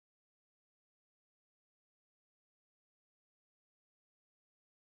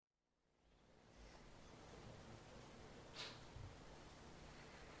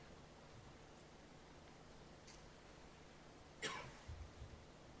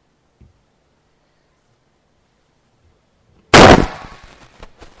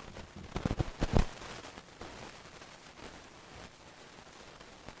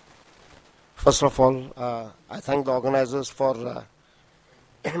First of all, I thank the organizers for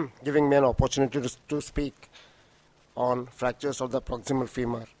giving me an opportunity to speak on fractures of the proximal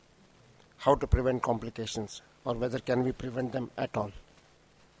femur, how to prevent complications, or whether can we prevent them at all.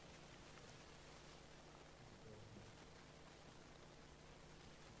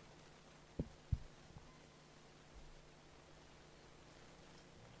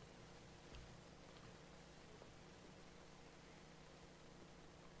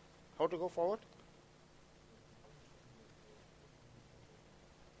 How to go forward?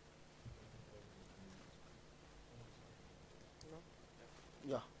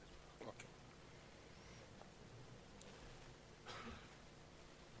 Yeah. Okay.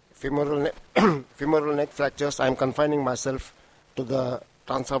 Femoral neck fractures. I am confining myself to the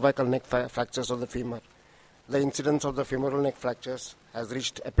transcervical neck fractures of the femur. The incidence of the femoral neck fractures has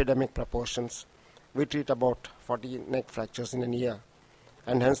reached epidemic proportions. We treat about 40 neck fractures in a year,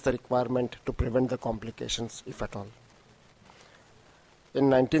 and hence the requirement to prevent the complications, if at all.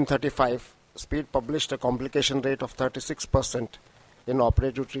 In 1935, Speed published a complication rate of 36% in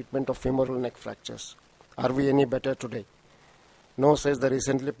operative treatment of femoral neck fractures. Are we any better today? No, says the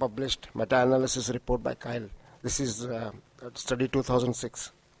recently published meta-analysis report by Kyle. This is study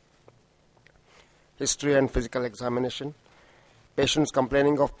 2006. History and physical examination. Patients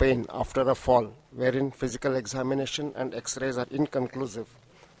complaining of pain after a fall, wherein physical examination and x-rays are inconclusive,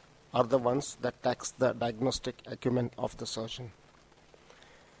 are the ones that tax the diagnostic acumen of the surgeon.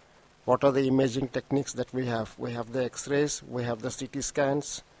 What are the imaging techniques that we have? We have the x-rays, we have the CT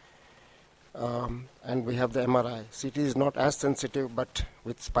scans, and we have the MRI. CT is not as sensitive, but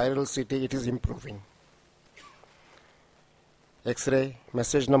with spiral CT it is improving. X-ray,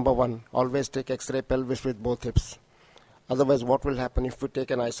 message number 1, always take X-ray pelvis with both hips. Otherwise, what will happen if we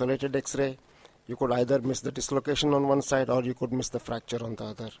take an isolated X-ray? You could either miss the dislocation on one side or you could miss the fracture on the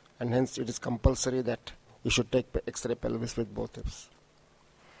other. And hence, it is compulsory that you should take X-ray pelvis with both hips.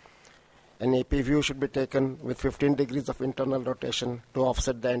 An AP view should be taken with 15 degrees of internal rotation to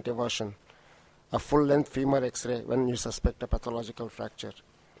offset the anteversion. A full-length femur X-ray when you suspect a pathological fracture.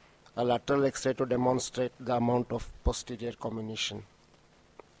 A lateral X-ray to demonstrate the amount of posterior comminution.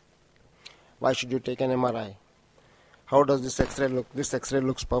 Why should you take an MRI? How does this X-ray look? This X-ray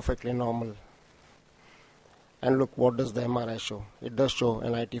looks perfectly normal. And look, what does the MRI show? It does show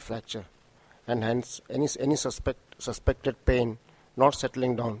an IT fracture. And hence, any suspected pain not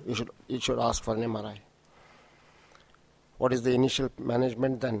settling down, you should ask for an MRI. What is the initial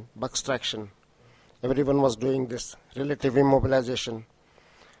management then? Buckstraction. Everyone was doing this. Relative immobilization,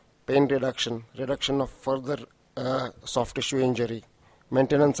 pain reduction, reduction of further soft tissue injury,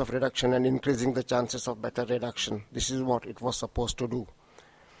 maintenance of reduction and increasing the chances of better reduction. This is what it was supposed to do.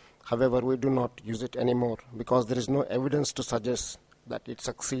 However, we do not use it anymore because there is no evidence to suggest that it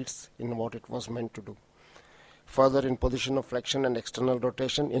succeeds in what it was meant to do. Further, in position of flexion and external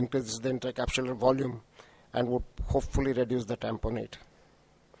rotation, increases the intercapsular volume and would hopefully reduce the tamponade.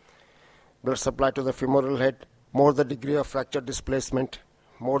 Blood supply to the femoral head, more the degree of fracture displacement,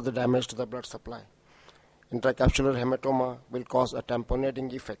 more the damage to the blood supply. Intracapsular hematoma will cause a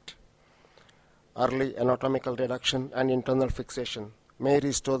tamponading effect. Early anatomical reduction and internal fixation may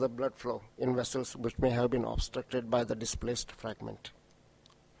restore the blood flow in vessels which may have been obstructed by the displaced fragment.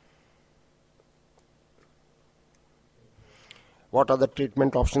 What are the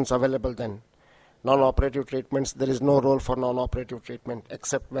treatment options available then? Non-operative treatments, there is no role for non-operative treatment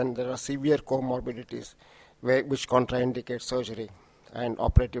except when there are severe comorbidities which contraindicate surgery and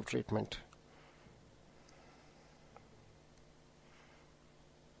operative treatment.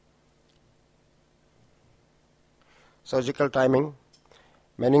 Surgical timing.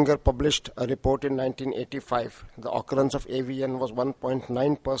 Menninger published a report in 1985. The occurrence of AVN was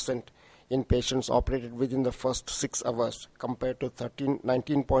 1.9% in patients operated within the first 6 hours compared to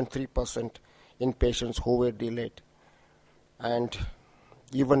 19.3% in patients who were delayed. And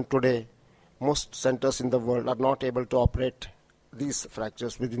even today, most centers in the world are not able to operate these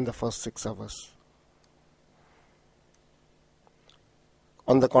fractures within the first 6 hours.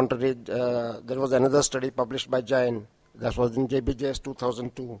 On the contrary, there was another study published by Jain, that was in JBJS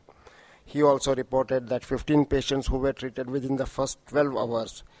 2002. He also reported that 15 patients who were treated within the first 12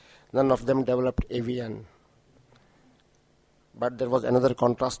 hours, none of them developed AVN. But there was another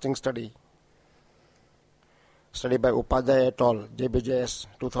contrasting study by Upadhyay et al., JBJS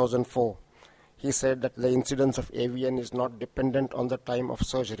 2004. He said that the incidence of AVN is not dependent on the time of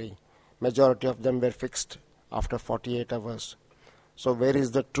surgery. Majority of them were fixed after 48 hours. So where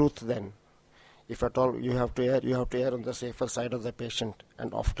is the truth then? If at all you have to err on the safer side of the patient,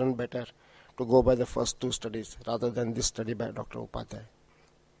 and often better to go by the first 2 studies rather than this study by Dr. Upadhyay.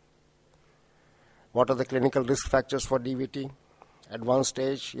 What are the clinical risk factors for DVT? Advanced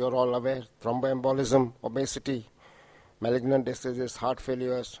stage, you're all aware, thromboembolism, obesity, malignant diseases, heart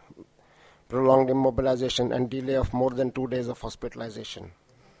failures, prolonged immobilization, and delay of more than 2 days of hospitalization.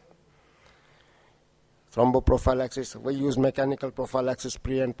 Thromboprophylaxis, we use mechanical prophylaxis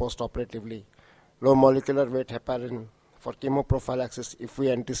pre and post-operatively. Low molecular weight heparin for chemoprophylaxis if we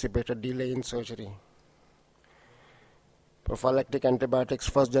anticipate a delay in surgery. Prophylactic antibiotics,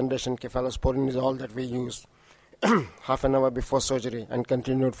 first generation cephalosporin is all that we use half an hour before surgery and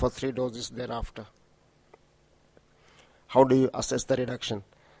continued for 3 doses thereafter. How do you assess the reduction?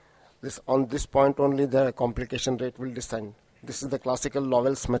 On this point only the complication rate will descend. This is the classical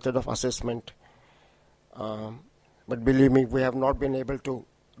Lowell's method of assessment. But believe me, we have not been able to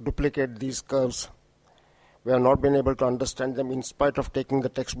duplicate these curves. We have not been able to understand them in spite of taking the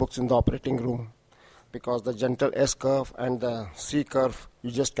textbooks in the operating room, because the gentle S curve and the C curve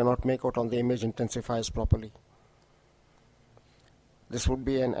you just cannot make out on the image intensifiers properly. This would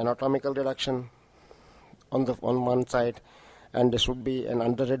be an anatomical reduction on one side, and this would be an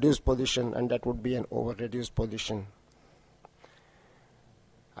under reduced position, and that would be an over reduced position.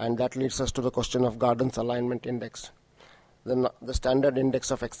 And that leads us to the question of Gardner's alignment index. The standard index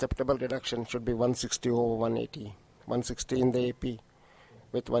of acceptable reduction should be 160 over 180. 160 in the AP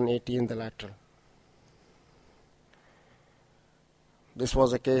with 180 in the lateral. This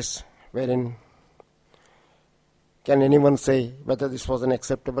was a case wherein, can anyone say whether this was an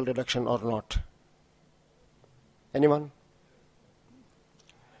acceptable reduction or not? Anyone?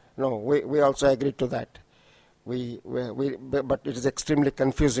 No, we also agreed to that. But it is extremely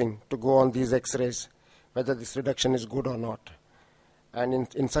confusing to go on these X-rays whether this reduction is good or not. And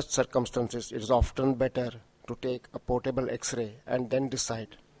in such circumstances, it is often better to take a portable X-ray and then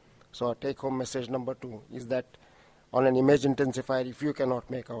decide. So our take-home message number 2 is that on an image intensifier, if you cannot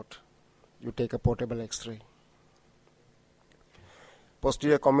make out, you take a portable X-ray.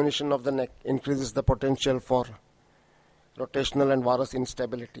 Posterior comminution of the neck increases the potential for rotational and varus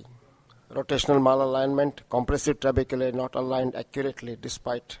instability. Rotational malalignment, compressive trabeculae not aligned accurately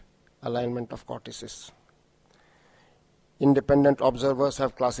despite alignment of cortices. Independent observers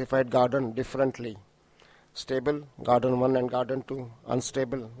have classified Gardner differently. Stable, Gardner 1 and Gardner 2.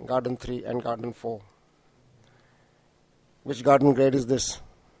 Unstable, Gardner 3 and Gardner 4. Which Gardner grade is this?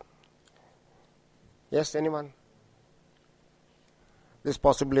 Yes, anyone? This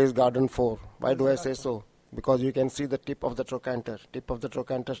possibly is Gardner 4. Why do I say so? Because you can see the tip of the trochanter. Tip of the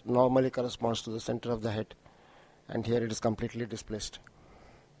trochanter normally corresponds to the center of the head, and here it is completely displaced.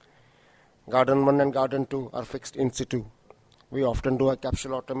 Gardner 1 and Gardner 2 are fixed in situ. We often do a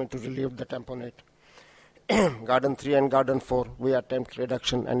capsulotomy to relieve the tamponade. Gardner 3 and Gardner 4, we attempt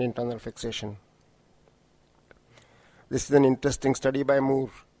reduction and internal fixation. This is an interesting study by Moore.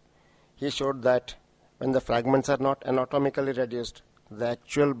 He showed that when the fragments are not anatomically reduced, the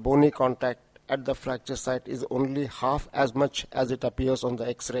actual bony contact at the fracture site is only half as much as it appears on the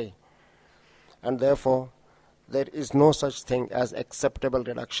X-ray. And therefore, there is no such thing as acceptable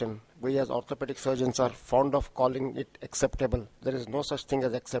reduction. We as orthopedic surgeons are fond of calling it acceptable. There is no such thing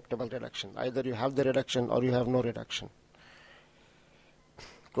as acceptable reduction. Either you have the reduction or you have no reduction.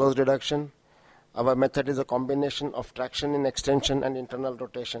 Closed reduction. Our method is a combination of traction in extension and internal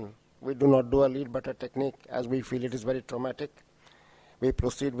rotation. We do not do a lead butter technique as we feel it is very traumatic. We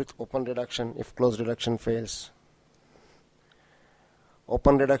proceed with open reduction if closed reduction fails.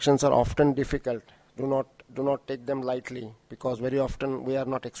 Open reductions are often difficult. Do not take them lightly, because very often we are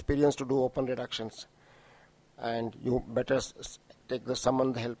not experienced to do open reductions, and you better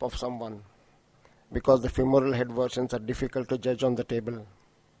summon the help of someone, because the femoral head versions are difficult to judge on the table.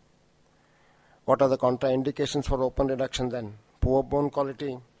 What are the contraindications for open reduction then? Poor bone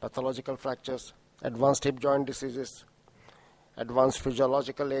quality, pathological fractures, advanced hip joint diseases, advanced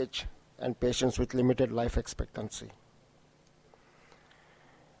physiological age, and patients with limited life expectancy.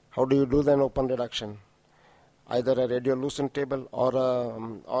 How do you do then open reduction? Either a radiolucent table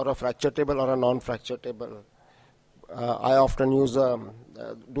or a fracture table or a non-fracture table. I often use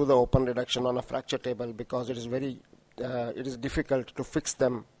do the open reduction on a fracture table because it is difficult to fix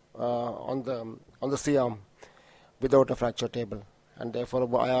them on the C-arm without a fracture table, and therefore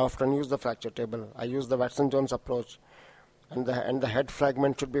I often use the fracture table. I use the Watson-Jones approach, and the head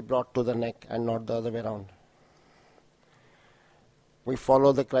fragment should be brought to the neck and not the other way around. We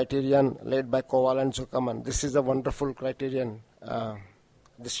follow the criterion laid by Kowal and Zuckerman. This is a wonderful criterion.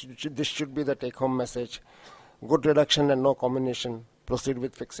 This should be the take-home message. Good reduction and no comminution. Proceed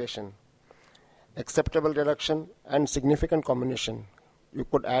with fixation. Acceptable reduction and significant comminution. You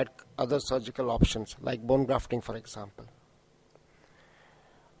could add other surgical options like bone grafting, for example.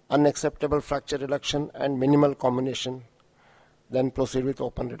 unacceptable fracture reduction and minimal combination, then proceed with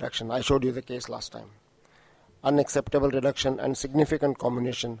open reduction. I showed you the case last time. Unacceptable reduction and significant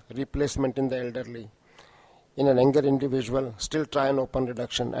combination, replacement in the elderly. In an younger individual, still try an open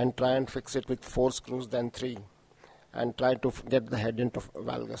reduction and try and fix it with 4 screws than 3, and try to get the head into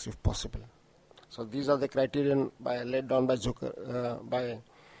valgus if possible. So these are the criterion laid down by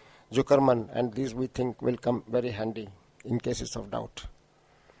Zuckerman, and these we think will come very handy in cases of doubt.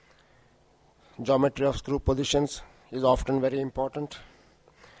 Geometry of screw positions is often very important.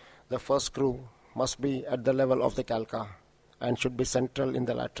 The first screw must be at the level of the calca and should be central in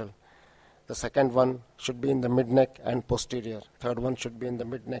the lateral. The second one should be in the mid-neck and posterior. Third one should be in the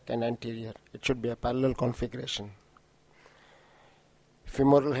mid-neck and anterior. It should be a parallel configuration.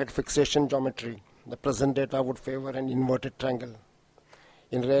 Femoral head fixation geometry. The present data would favor an inverted triangle.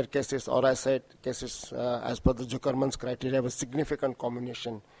 In rare cases, or I said cases as per the Zuckerman's criteria with significant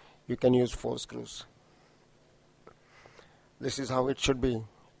combination, you can use 4 screws. This is how it should be.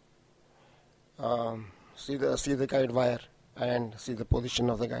 See the guide wire and see the position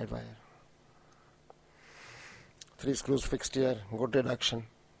of the guide wire. 3 screws fixed here, good reduction.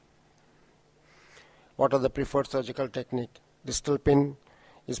 What are the preferred surgical technique? Distal pin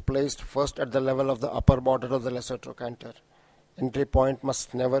is placed first at the level of the upper border of the lesser trochanter. Entry point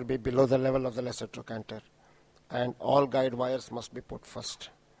must never be below the level of the lesser trochanter, and all guide wires must be put first.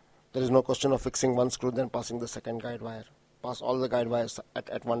 There is no question of fixing 1 screw then passing the second guide wire. Pass all the guide wires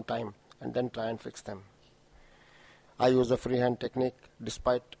at one time and then try and fix them. I use a freehand technique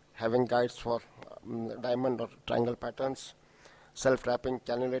despite having guides for diamond or triangle patterns, self-wrapping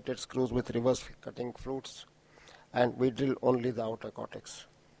cannulated screws with reverse cutting flutes, and we drill only the outer cortex.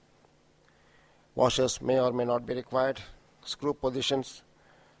 Washers may or may not be required. Screw positions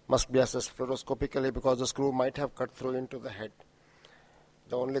must be assessed fluoroscopically because the screw might have cut through into the head.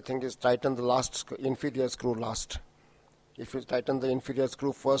 The only thing is tighten the last inferior screw last. If you tighten the inferior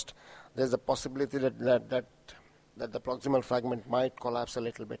screw first, there is a possibility that the proximal fragment might collapse a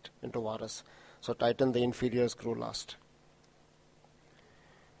little bit into varus. So tighten the inferior screw last.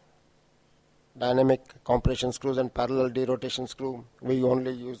 Dynamic compression screws and parallel derotation screw, we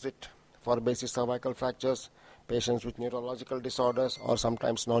only use it for basic cervical fractures, patients with neurological disorders, or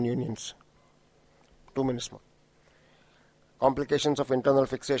sometimes non-unions. 2 minutes more. Complications of internal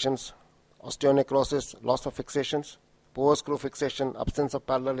fixations: osteonecrosis, loss of fixations, poor screw fixation, absence of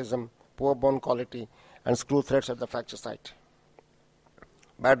parallelism, poor bone quality, and screw threads at the fracture site.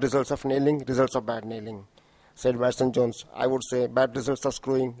 Bad results of nailing, results of bad nailing. Said Watson Jones, I would say bad results of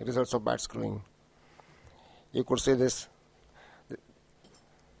screwing, results of bad screwing. You could say this.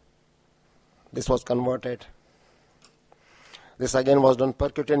 This was converted. This again was done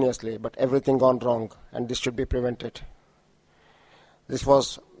percutaneously, but everything gone wrong, and this should be prevented. This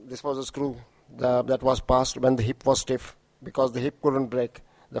was a screw that was passed when the hip was stiff. Because the hip couldn't break,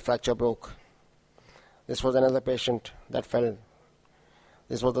 the fracture broke. This was another patient that fell.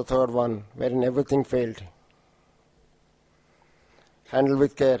 This was the third one, wherein everything failed. Handle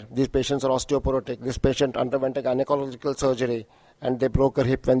with care. These patients are osteoporotic. This patient underwent a gynecological surgery and they broke her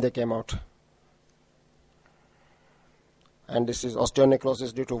hip when they came out. And this is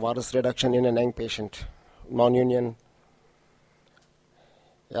osteonecrosis due to varus reduction in an young patient, non-union.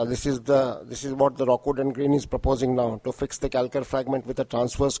 Yeah, this is what the Rockwood and Green is proposing now, to fix the calcar fragment with a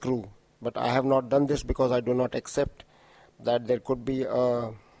transverse screw. But I have not done this because I do not accept that there could be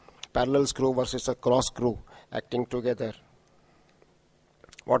a parallel screw versus a cross screw acting together.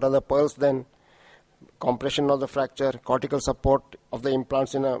 What are the pearls then? Compression of the fracture, cortical support of the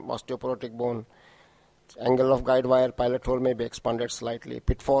implants in an osteoporotic bone, angle of guide wire, pilot hole may be expanded slightly.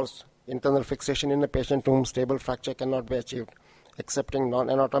 Pitfalls: internal fixation in a patient to whom stable fracture cannot be achieved, accepting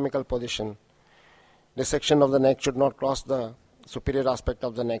non-anatomical position. Dissection of the neck should not cross the superior aspect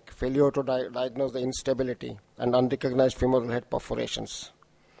of the neck. Failure to diagnose the instability and unrecognized femoral head perforations.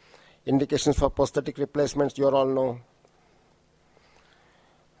 Indications for prosthetic replacements, you all know.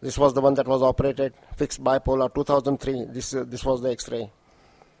 This was the one that was operated, fixed bipolar, 2003. This was the X-ray.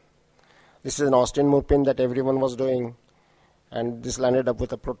 This is an Austin Moore pin that everyone was doing, and this landed up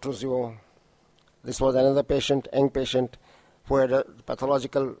with a protrusio. This was another patient, young patient, who had a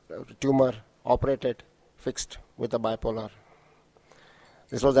pathological tumor, operated, fixed with a bipolar.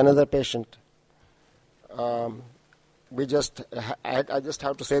 This was another patient. I just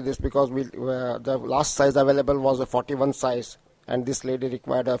have to say this because the last size available was a 41 size, and this lady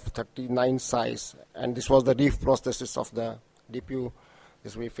required a 39 size, and this was the reef prosthesis of the DPU.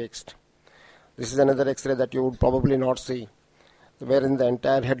 This we fixed. This is another X-ray that you would probably not see, wherein the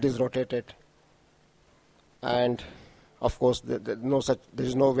entire head is rotated, and Of course, there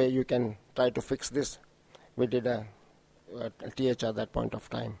is no way you can try to fix this. We did a TH at that point of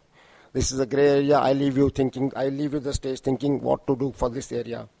time. This is a gray area. I leave you the stage thinking what to do for this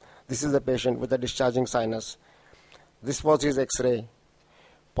area. This is the patient with a discharging sinus. This was his X-ray.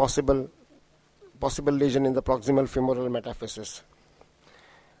 Possible lesion in the proximal femoral metaphysis.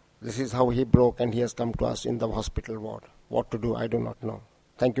 This is how he broke, and he has come to us in the hospital ward. What to do, I do not know.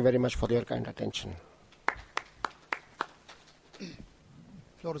 Thank you very much for your kind attention.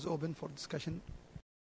 Floor is open for discussion.